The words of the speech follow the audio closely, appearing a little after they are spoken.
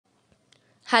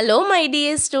Hello my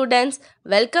dear students,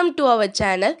 welcome to our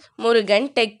channel Murugan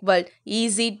Tech World.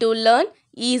 Easy to learn,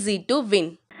 easy to win.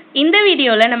 இந்த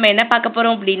வீடியோல நம்ம என்ன பார்க்க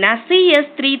போறோம் அப்படினா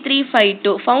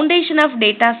CS3352 Foundation of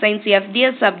Data Science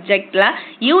FDS சப்ஜெக்ட்ல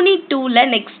unit 2ல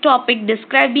next topic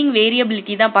describing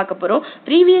variability தான் பார்க்க போறோம்.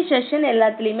 previous session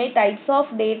எல்லாத்துலயுமே types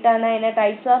of data னா என்ன,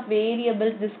 types of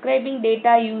variables, describing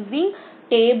data using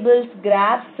tables,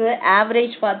 graphs,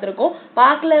 average பார்த்திருக்கோம்.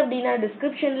 பார்க்கல அப்படினா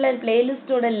descriptionல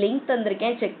playlistோட லிங்க்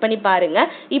தந்திருக்கேன், செக் பண்ணி பாருங்க.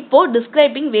 இப்போ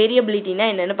describing variability னா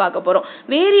என்னன்னு பார்க்க போறோம்.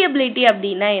 variability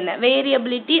அப்படினா என்ன?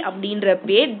 variability அப்படின்ற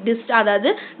பேர் அதாவது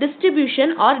distribution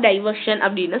or diversion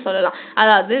அப்படின்னு சொல்லலாம்.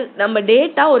 அதாவது நம்ம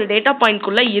டேட்டா ஒரு டேட்டா பாயிண்ட்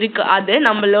குள்ள இருக்கு, அது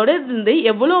நம்மளோட இருந்து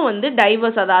எவ்வளவு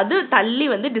டைவர்ஸ் அதாவது தள்ளி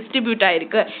டிஸ்ட்ரிபியூட்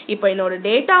ஆயிருக்கு. இப்போ என்னோட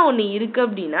டேட்டா ஒன்னு இருக்கு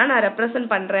அப்படினா நான்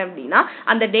ரெப்ரசன்ட் பண்றேன் அப்படினா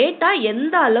அந்த டேட்டா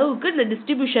எந்த அளவுக்கு இந்த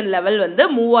டிஸ்ட்ரிபியூஷன் லெவல்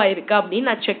மூவ் ஆயிருக்கு அப்படின்னு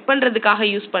நான் செக் பண்றதுக்காக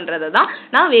யூஸ் பண்றது தான்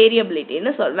நான்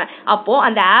வேரியபிலிட்டின்னு சொல்வேன். அப்போ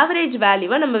அந்த ஆவரேஜ்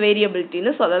வேல்யூவை நம்ம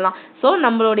வேரியபிலிட்டின்னு சொல்லலாம். ஸோ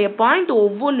நம்மளுடைய பாயிண்ட்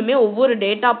ஒவ்வொன்றுமே ஒவ்வொரு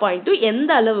டேட்டா பாயிண்ட்டும்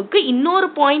எந்த அளவுக்கு இன்னொரு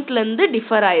பாயிண்ட்ல இருந்து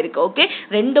டிஃபர் ஆயிருக்கு. ஓகே,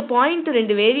 ரெண்டு பாயிண்ட்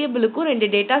ரெண்டு வேரியபிளுக்கும் ரெண்டு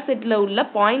டேட்டா செட்ல உள்ள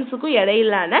பாயிண்ட்ஸுக்கும்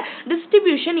இடையிலான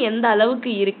டிஸ்ட்ரிபியூஷன் எந்த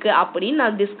அளவுக்கு இருக்கு அப்படின்னு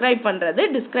நான் டிஸ்கிரைப் பண்றது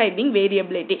டிஸ்கிரைபிங்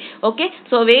வேரியபிலிட்டி. ஓகே,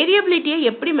 ஸோ வேரியபிலிட்டியை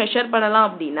எப்படி மெஷர் பண்ணலாம்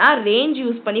அப்படின்னா ரேஞ்ச்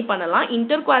யூஸ் பண்ணி பண்ணலாம்,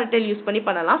 இன்டர் குவார்டைல் யூஸ் பண்ணி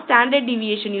பண்ணலாம், ஸ்டாண்டர்ட்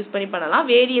டிவியேஷன் யூஸ் பண்ணி பண்ணலாம்,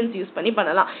 வேரியன்ஸ் யூஸ் பண்ணி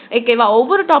பண்ணலாம். ஓகேவா,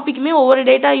 ஒவ்வொரு டாபிக்குமே ஒவ்வொரு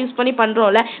டேட்டா யூஸ் பண்ணி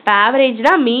பண்றோம்ல. இப்போ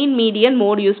ஆவரேஜ்னா மீன், மீடியன்,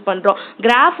 மோட் யூஸ் பண்றோம்.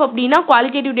 கிராஃப் அப்படின்னா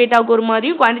குவாலிட்டேட்டிவ் டேட்டாவுக்கு ஒரு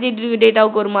மாதிரியும் குவான்டிடேட்டிவ்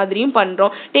டேட்டாவுக்கு ஒரு மாதிரியும்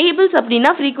பண்றோம். டேபிள்ஸ்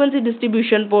அப்படின்னா ஃப்ரீக்வன்சி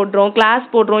டிஸ்ட்ரிபியூஷன் போடுறோம், கிளாஸ்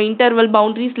போடுறோம், இன்டர்வல்,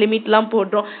 பவுண்டரிஸ், லிமிட்லாம்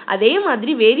போடுறோம். அதே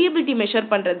மாதிரி வேரியபிலிட்டி மெஷர்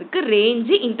பண்றதுக்கு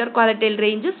range, inter quartile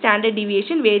range, standard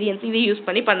deviation, variance இதை யூஸ்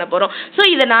பண்ணி பண்ண போறோம். ஸோ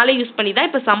இதனால யூஸ் பண்ணி தான்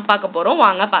இப்போ சம் பார்க்க போறோம்.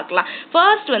 வாங்க பார்க்கலாம்.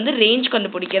 ஃபர்ஸ்ட் ரேஞ்ச்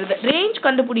கண்டுபிடிக்கிறது. ரேஞ்ச்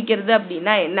கண்டுபிடிக்கிறது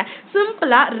அப்படின்னா என்ன?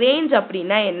 சிம்பிளா ரேஞ்ச்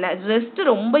அப்படின்னா என்ன? ஜஸ்ட்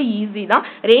ரொம்ப ஈஸி தான்.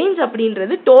 ரேஞ்ச்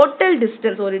அப்படின்றது டோட்டல்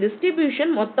டிஸ்டன்ஸ், ஒரு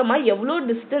டிஸ்ட்ரிபியூஷன் மொத்தமா எவ்வளோ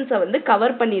டிஸ்டன்ஸை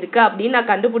கவர் பண்ணிருக்கு அப்படின்னு நான்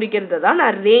கண்டுபிடிக்கிறது தான்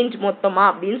நான் ரேஞ்ச் மொத்தமா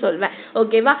அப்படின்னு சொல்வேன்.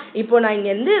 ஓகேவா, இப்போ நான் இங்க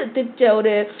இருந்து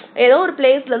ஒரு ஏதோ ஒரு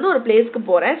பிளேஸ்ல இருந்து ஒரு பிளேஸ்க்கு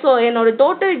போறேன். ஸோ என்னோட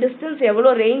டோட்டல் டிஸ்டன்ஸ்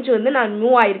எவ்வளோ ரேஞ்ச் நான்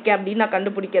மூவ் ஆயிருக்கேன் அப்படின்னு நான்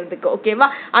கண்டுபிடிக்கிறதுக்கு. ஓகேவா,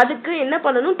 அதுக்கு என்ன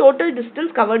பண்ணணும்? Total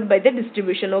distance covert by the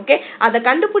distribution. Okay, அதை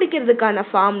கண்டுபிடிக்கிறதுக்கான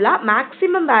formula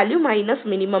maximum value minus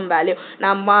minimum value.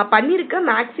 நம்ம பண்ணிருக்க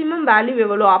மேக்ஸிமம் வேல்யூ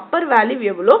எவ்வளோ, அப்பர் வேல்யூ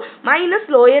எவ்வளோ, மைனஸ்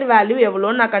லோயர் வேல்யூ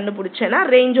எவ்வளோன்னு நான் கண்டுபிடிச்சேன்னா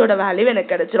ரேஞ்சோட வேல்யூ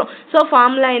எனக்கு கிடைச்சிரும். ஸோ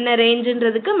ஃபார்முலா என்ன?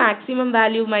 ரேஞ்சுன்றதுக்கு maximum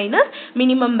value minus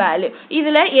minimum value.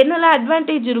 இதுல என்னெல்லாம்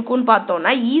அட்வான்டேஜ் இருக்குன்னு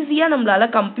பார்த்தோம்னா ஈஸியா நம்மளால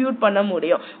கம்ப்யூட் பண்ண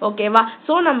முடியும். ஓகேவா,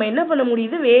 ஸோ நம்ம என்ன பண்ண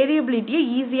முடியுது? வேரியபிலிட்டியை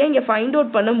ஈஸியா இங்க ஃபைண்ட்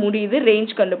அவுட் பண்ண முடியுது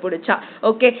ரேஞ்ச் கண்டுபிடிச்சா.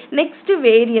 Okay, next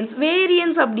variance.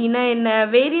 வேரியன்ஸ் அப்படின்னா என்ன?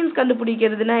 வேரியன்ஸ்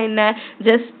கண்டுபிடிக்கிறதுனா என்ன?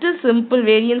 ஜஸ்ட் சிம்பிள்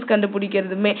வேரியன்ஸ்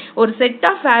கண்டுபிடிக்கிறதுமே ஒரு செட்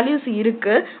ஆஃப் வேல்யூஸ்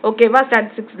இருக்கு. ஓகேவா,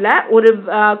 ஸ்டாட்டிஸ்டிக்ஸ்ல ஒரு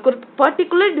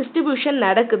பர்டிகுலர் டிஸ்ட்ரிபியூஷன்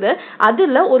நடக்குது,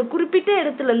 அதுல ஒரு குறிப்பிட்ட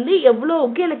இடத்துல இருந்து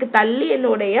எவ்வளவுக்கு எனக்கு தள்ளி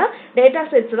என்னுடைய டேட்டா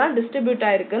செட்ஸ் எல்லாம் டிஸ்ட்ரிபியூட்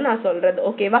ஆயிருக்குன்னு நான் சொல்றது.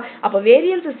 ஓகேவா, அப்ப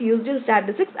variance is used in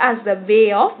statistics as the way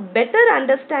of better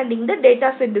understanding the data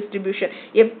set distribution.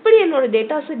 எப்படி என்னோட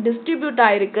டேட்டா செட் டிஸ்ட்ரிபியூட்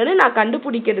ஆயிருக்குன்னு நான்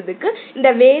கண்டுபிடிக்கிறதுக்கு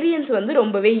இந்த வேரியன்ஸ்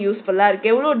ரொம்பவே யூஸ்ஃபுல்லா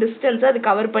இருக்கு. எவ்வளவு டிஸ்டன்ஸ் அது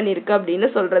கவர் பண்ணிருக்கு அப்படின்னு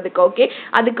சொல்றதுக்கு. ஓகே,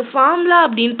 அதுக்கு ஃபார்முலா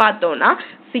அப்படின்னு பார்த்தோம்னா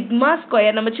சிக்மா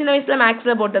ஸ்கொயர், நம்ம சின்ன வயசுல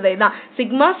மேக்ஸ்ல போட்டதே தான்.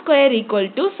 Sigma square equal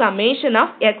to summation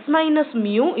of X minus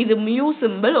mu, இது மியூ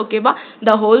சிம்பிள். ஓகேவா,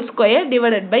 the whole square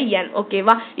divided by என்.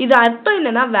 ஓகேவா, இது அர்த்தம்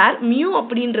என்னன்னா வேர் மியூ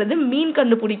அப்படின்றது மீன்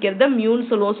கண்டுபிடிக்கிறது மியூன்னு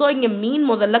சொல்லுவோம். ஸோ இங்க மீன்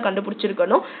முதல்ல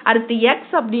கண்டுபிடிச்சிருக்கணும். அடுத்து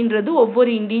எக்ஸ் அப்படின்றது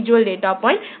ஒவ்வொரு இண்டிவிஜுவல் டேட்டா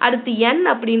பாயிண்ட், அடுத்து என்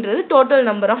அப்படின்றது total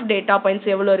number of data points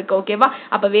எவ்வளவு இருக்கு. ஓகேவா,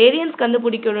 அப்ப வேரியன்ஸ்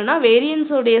கண்டுபிடிக்கணும்னா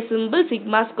வேரியன்ஸோடைய simple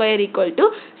sigma square equal to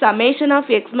summation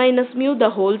of X minus mu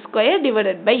the whole square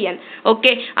divided by n.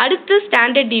 Okay, அடுத்து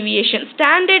ஸ்டாண்டர்ட் டிவியேஷன்.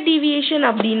 ஸ்டாண்டர்ட் டிவியேஷன்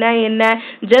அப்படின்னா என்ன?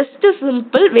 Just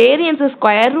simple variance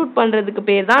square root பண்றதுக்கு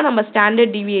பேர் தான் நம்ம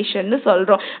ஸ்டாண்டர்ட் டிவியேஷன்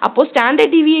சொல்றோம். அப்போ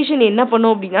ஸ்டாண்டர்ட் டிவியேஷன் என்ன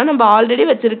பண்ணும் அப்படின்னா நம்ம ஆல்ரெடி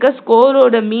வச்சிருக்க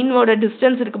ஸ்கோரோட மீனோட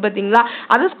டிஸ்டன்ஸ் இருக்கு பாத்தீங்களா,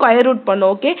 அதை ஸ்கொயர் ரூட் பண்ணும்.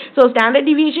 Okay, so standard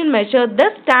deviation measure the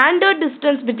standard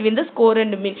distance between the score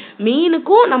and மீன்.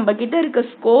 மீனுக்கும் நம்ம கிட்ட இருக்க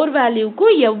ஸ்கோர்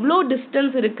வேல்யூக்கும் எவ்வளோ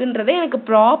டிஸ்டன்ஸ் இருக்குன்றதை எனக்கு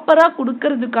ப்ராப்பரா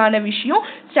கொடுக்கறதுக்கான விஷயம்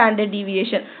ஸ்டாண்டர்ட்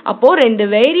டிவியேஷன். அப்போ ரெண்டு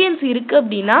வேரியன்ஸ் இருக்கு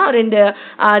அப்படின்னா, ரெண்டு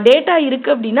டேட்டா இருக்கு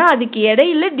அப்படின்னா அதுக்கு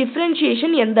இடையில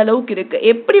டிஃபரன்ஷியேஷன் எந்த அளவுக்கு இருக்கு,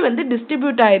 எப்படி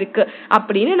டிஸ்ட்ரிபியூட் ஆயிருக்கு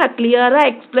அப்படின்னு நான் கிளியரா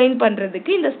எக்ஸ்பிளைன்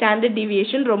பண்றதுக்கு இந்த ஸ்டாண்டர்ட்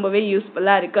டிவியேஷன் ரொம்பவே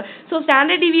யூஸ்ஃபுல்லா இருக்கு. ஸோ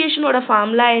ஸ்டாண்டர்ட் டிவியேஷனோட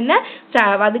ஃபார்முலா என்ன?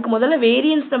 அதுக்கு முதல்ல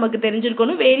வேரியன்ஸ் நமக்கு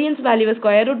தெரிஞ்சிருக்கணும். வேரியன்ஸ் வேல்யூவை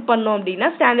ஸ்கொயர் ரூட் பண்ணோம் அப்படின்னா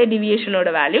ஸ்டாண்டர்ட்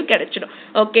டிவியேஷனோட வேல்யூ கிடைச்சிடும்.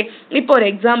 ஓகே, இப்போ ஒரு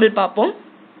எக்ஸாம்பிள் பார்ப்போம்.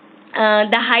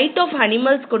 the height of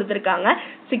animals கொடுத்திருக்காங்க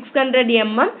 600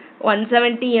 mm,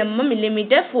 170 mm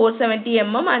millimeter, 470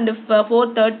 mm and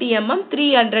 430 mm,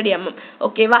 300 mm.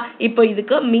 ஓகேவா? இப்போ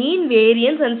இதுக்கு மீன்,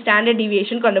 வேரியன்ஸ் அண்ட் ஸ்டாண்டர்ட்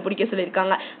டிவியேஷன் கண்டுபிடிக்க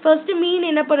சொல்லியிருக்காங்க. ஃபர்ஸ்ட் மீன்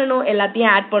என்ன பண்ணணும்,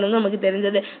 எல்லாத்தையும் ஆட் பண்ணணும், நமக்கு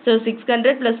தெரிஞ்சது. ஸோ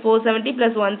 600 + 470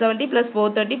 + 170 +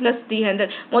 430 + 300.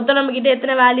 மொத்தம் நம்ம கிட்ட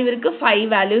எத்தனை வேல்யூ இருக்கு, 5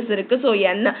 வேல்யூஸ் இருக்கு. So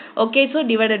n, okay, so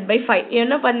divided by 5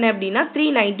 என்ன பண்ணேன் அப்படின்னா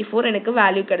 394 எனக்கு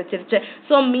வேல்யூ கிடைச்சிருச்சு.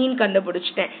 ஸோ மீன்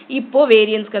கண்டுபிடிச்சிட்டேன். இப்போ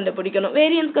வேரியன்ஸ் கண்டுபிடிக்கணும்.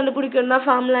 வேரியன்ஸ் கண்டுபிடிக்கணும்னா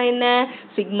ஃபார்முலா என்ன,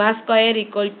 sigma square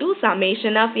equal to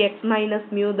summation of X minus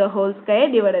mu the whole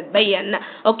square divided by n.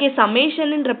 Okay,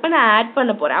 சமேஷன்ன்றப்ப நான் ஆட்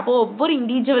பண்ண போறேன். அப்போ ஒவ்வொரு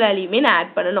இண்டிவிஜுவல் வேல்யூமே நான்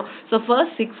ஆட் பண்ணணும். So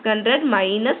first 600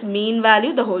 minus mean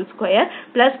value the whole square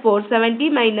plus 470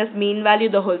 minus mean value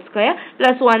the whole square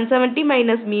plus 170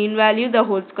 minus mean value the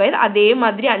whole square, அதே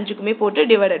மாதிரி அஞ்சுக்குமே போட்டு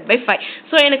டிவைடட் பை 5.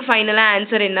 ஸோ எனக்கு ஃபைனலா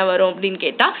ஆன்சர் என்ன வரும் அப்படின்னு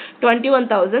கேட்டா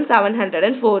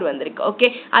 21,704 வந்திருக்கு. ஓகே,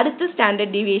 அடுத்து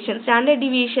standard deviation. Standard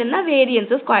டிவியேஷன்னா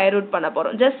variance square root பண்ண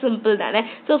போறோம். ஜஸ்ட் சிம்பிள் தானே.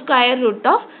 So square root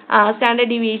of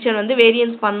standard deviation வந்து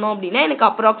வேரியன்ஸ் பண்ணோம் அப்படின்னா எனக்கு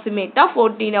அப்ராக்சிமேட்டா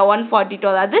 142,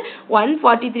 அதாவது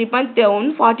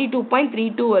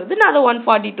 142.32 வருது. நான் அதை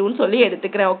 142ன்னு சொல்லி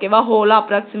எடுத்துக்கிறேன். ஓகேவா, ஹோலா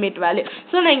அப்ராக்சிமேட் வேல்யூ.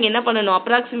 ஸோ நான் இங்க என்ன பண்ணணும்,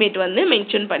 அப்ராக்சிமேட் வந்து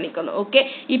மென்ஷன் பண்ணிக்கணும். ஓகே,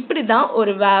 இப்படிதான்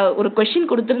ஒரு கொஸ்டின்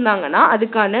கொடுத்துருந்தாங்கன்னா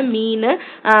அதுக்கான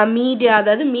மீடியா,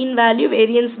 அதாவது mean value,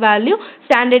 variance value,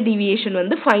 standard deviation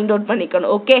வந்து ஃபைண்ட் அவுட்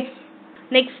பண்ணிக்கணும். ஓகே,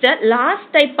 நெக்ஸ்ட்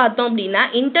லாஸ்ட் டைப் பார்த்தோம் அப்படின்னா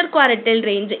இன்டர் குவாரடைல்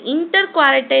ரேஞ்ச். இன்டர்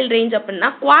குவாரடைல் ரேஞ்ச் அப்படின்னா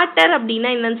குவார்ட்டர் அப்படின்னா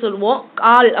என்னன்னு சொல்லுவோம்,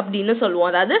 கால் அப்படின்னு சொல்லுவோம்.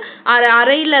 அதாவது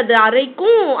அரையில், அது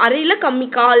அரையில் கம்மி,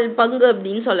 கால் பங்கு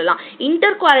அப்படின்னு சொல்லலாம்.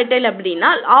 இன்டர் குவாரடைல் அப்படின்னா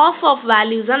ஆஃப்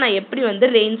வேல்யூஸா நான் எப்படி வந்து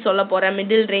ரேஞ்ச் சொல்ல போறேன்,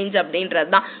 மிடில் ரேஞ்ச்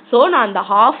அப்படின்றது தான். ஸோ நான் அந்த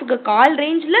ஹாஃப்க்கு கால்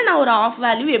ரேஞ்சில் நான் ஒரு ஆஃப்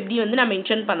வேல்யூ எப்படி வந்து நான்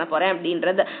மென்ஷன் பண்ண போறேன்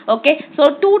அப்படின்றது. ஓகே, ஸோ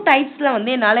 2 டைப்ஸ்ல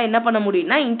வந்து என்னால் என்ன பண்ண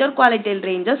முடியும்னா இன்டர் குவாரடைல்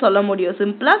ரேஞ்சை சொல்ல முடியும்.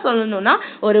 சிம்பிளா சொல்லணும்னா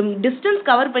ஒரு டிஸ்டன்ஸ்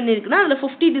கவர் பண்ணிருக்குன்னா அதுல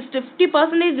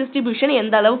 50% டிஸ்ட்ரிபியூஷன்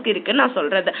எந்த அளவுக்கு இருக்குன்னு நான்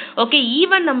சொல்றது. ஓகே,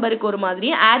 ஈவன் நம்பருக்கு ஒரு மாதிரி,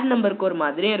 ஆட் நம்பருக்கு ஒரு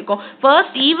மாதிரி இருக்கும்.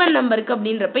 ஃபர்ஸ்ட் ஈவன் நம்பருக்கு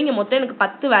அப்படின்றப்ப இங்க மொத்தம் எனக்கு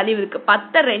 10 வேல்யூ இருக்கு.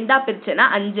 10 ரெண்டா பிரிச்சேன்னா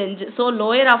 5. So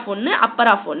lower of 1, Appar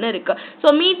of 1 இருக்கு.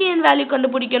 ஸோ மீடியன் வேல்யூ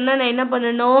கண்டுபிடிக்கணும்னா நான் என்ன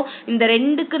பண்ணணும், இந்த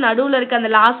ரெண்டுக்கு நடுவுல இருக்க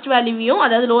அந்த லாஸ்ட் வேல்யூவையும்,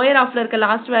 அதாவது லோயர் ஆஃப்ல இருக்க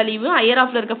லாஸ்ட் வேல்யூவையும் ஹையர்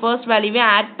ஆஃப்ல இருக்க ஃபர்ஸ்ட்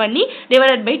வேல்யூவையும் ஆட் பண்ணி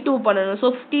டிவைடட் பை 2 பண்ணணும்.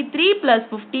 ஸோ 53 +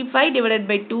 55 டிவைடட்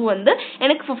பை 2 வந்து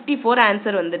எனக்கு 54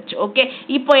 ஆன்சர் வந்துருச்சு. ஓகே,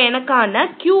 இப்போ எனக்கான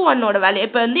Q1 ஓட வேல்யூ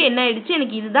இப்போ வந்து என்ன ஆயிடுச்சு,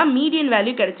 எனக்கு இதுதான் மீடியன்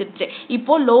வேல்யூ கிடைச்சிருச்சு.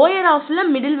 இப்போ லோயர் ஆஃப்ல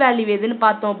மிடில் வேல்யூ எதுன்னு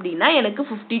பார்த்தோம் அப்படின்னா எனக்கு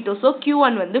 52. ஸோ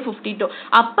Q1 வந்து 52.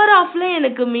 அப்பர் ஆஃப்ல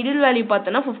எனக்கு மிடில் வேல்யூ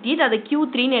பார்த்தோம்னா 58, அதை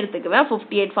Q3ன்னு எடுத்துக்குவேன்.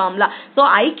 58 ஃபார்முலா. ஸோ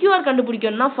IQR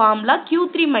கண்டுபிடிக்கணும்னா formula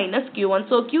Q3 minus Q1.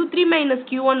 So Q3 minus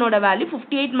Q1 ஓட வேல்யூ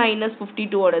 58 மைனஸ்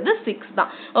 52 ஓடது 6 தான்.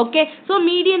 ஓகே, ஸோ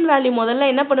மீடியன் வேல்யூ முதல்ல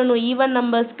என்ன பண்ணணும், ஈவன்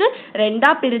நம்பர்ஸ்க்கு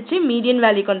ரெண்டா பிரிச்சு மீடியன்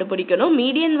வேல்யூ கண்டுபிடிக்கணும்.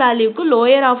 மீடியன் வேல்யூக்கு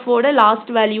லோயர் ஆஃபோட லாஸ்ட்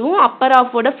வேல்யூவும் அப்பர்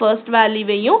ஆஃபோட ஃபர்ஸ்ட்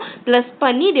வேல்யூவையும் பிளஸ்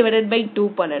பண்ணி டிவைடட் பை 2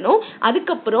 பண்ணணும்.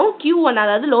 அதுக்கப்புறம் Q1,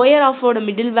 அதாவது lower ஆஃபோட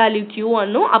middle value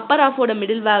Q1னும் Appar ஆஃபோட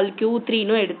middle value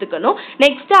Q3னும் எடுத்துக்கணும்.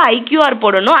 நெக்ஸ்ட் IQR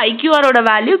போடணும். IQR ஓட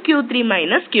value Q3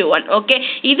 minus Q1. Okay,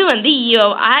 இது வந்து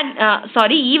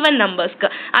ஈவன் நம்பர்ஸ்க்கு.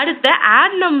 அடுத்து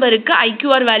ஆட் நம்பருக்கு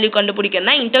IQR வேல்யூ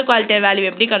கண்டுபிடிக்கணும்னா இன்டர் குவாலிட்டர் வேல்யூ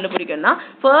எப்படி கண்டுபிடிக்கணும்னா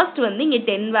ஃபர்ஸ்ட் வந்து இங்க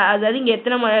 10, அதாவது இங்க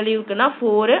எத்தனை வேல்யூ இருக்குன்னா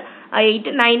 4, 8,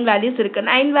 9 வேல்யூஸ் இருக்கு.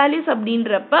 9 வேல்யூஸ்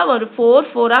அப்படின்றப்ப ஒரு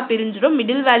 4 பிரிஞ்சிடும்.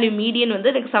 மிடில் வேல்யூ மீடியன்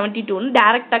வந்து எனக்கு 72ன்னு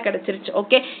டைரக்டா கிடைச்சிருச்சு.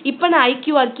 ஓகே, இப்போ நான்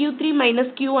IQR Q3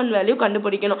 minus Q1 value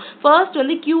கண்டுபிடிக்கணும். ஃபர்ஸ்ட்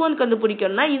வந்து Q1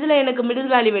 கண்டுபிடிக்கணும்னா இதுல எனக்கு மிடில்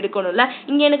வேல்யூ எடுக்கணும்ல.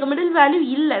 இங்க எனக்கு மிடில் வேல்யூ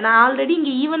இல்ல, நான் ஆல்ரெடி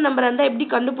இங்க ஈவன் நம்பர் இருந்தா எப்படி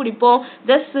கண்டுபிடிப்போம்,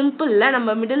 ஜஸ்ட் சிம்பிள்ல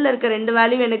நம்ம மிடில்ல இருக்க ரெண்டு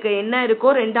வேல்யூ எனக்கு என்ன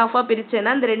இருக்கோ ரெண்டு ஆஃபா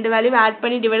பிரிச்சேன்னா அந்த ரெண்டு வேல்யூ ஆட்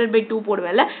பண்ணி divided by 2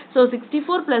 போடுவேன்ல. So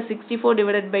 64 + 64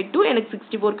 divided by 2 எனக்கு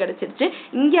 64 கிடைச்சிருச்சு.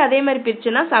 இங்க அதே மாதிரி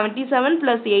பிரிச்சேன்னா 77 +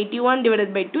 81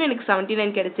 டிவைடட் பை 2 எனக்கு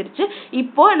 79 கிடைச்சிருச்சு.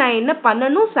 இப்போ நான் என்ன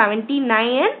பண்ணணும்,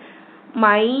 79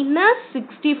 மைனஸ்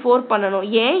 64 பண்ணணும்.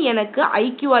 ஏன், எனக்கு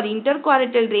IQR இன்டர்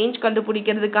குவாரடைல் ரேஞ்ச்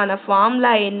கண்டுபிடிக்கிறதுக்கான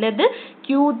ஃபார்முலா என்னது,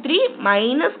 Q3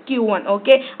 மைனஸ் Q1.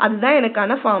 ஓகே, அதுதான்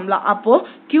எனக்கான ஃபார்முலா. அப்போ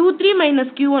Q3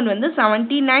 மைனஸ் Q1 வந்து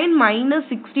 79 மைனஸ்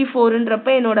 64ன்றப்ப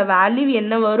என்னோட வேல்யூ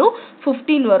என்ன வரும்,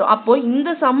 15 வரும். அப்போ இந்த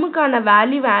சம்முக்கான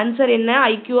வேல்யூ ஆன்சர் என்ன,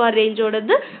 IQR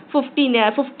ரேஞ்சோடது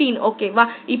 15. ஓகேவா,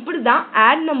 இப்படிதான்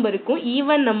ஆட் நம்பருக்கும்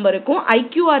ஈவன் நம்பருக்கும்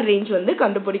IQR ரேஞ்ச் வந்து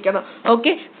கண்டுபிடிக்கணும்.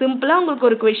 ஓகே, சிம்பிளா உங்களுக்கு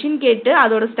ஒரு क्वेश्चन கேட்டு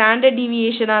அதோட ஸ்டாண்டர்ட்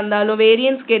டிவியேஷனா இருந்தாலும்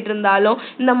வேரியன்ஸ் கேட்டிருந்தாலும்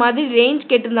இந்த மாதிரி range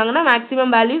கேட்டிருந்தாங்கன்னா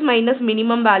maximum values minus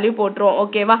minimum value போட்டுருவோம்.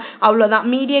 ஓகேவா, அவ்வளவுதான்.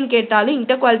 மீடியன் கேட்டாலும்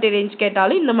இன்டர் குவாலிட்டி ரேஞ்ச்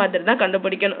கேட்டாலும் இந்த மாதிரி தான்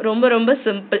கண்டுபிடிக்கணும். ரொம்ப ரொம்ப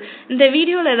சிம்பிள். இந்த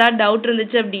வீடியோல ஏதாவது டவுட்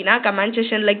இருந்துச்சு அப்படின்னா கமெண்ட்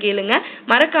செக்ஷன்ல கேளுங்க.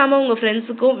 மறக்காம உங்க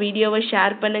ஃப்ரெண்ட்ஸுக்கும் வீடியோவை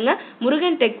ஷேர் பண்ணுங்க.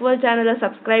 முருகன் டெக் வேர்ல்ட் சேனலை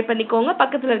சப்ஸ்கிரைப் பண்ணிக்கோங்க.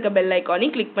 பக்கத்துல இருக்க பெல்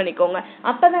ஐகானையும் கிளிக் பண்ணிக்கோங்க.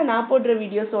 அப்பதான் நான் போடுற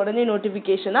வீடியோஸ் உடனே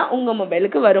நோட்டிபிகேஷனா உங்க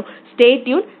மொபைலுக்கு வரும். Stay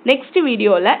tune. நெக்ஸ்ட்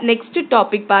வீடியோல நெக்ஸ்ட்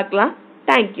டாபிக் பார்க்கலாம்.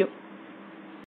 தேங்க்யூ.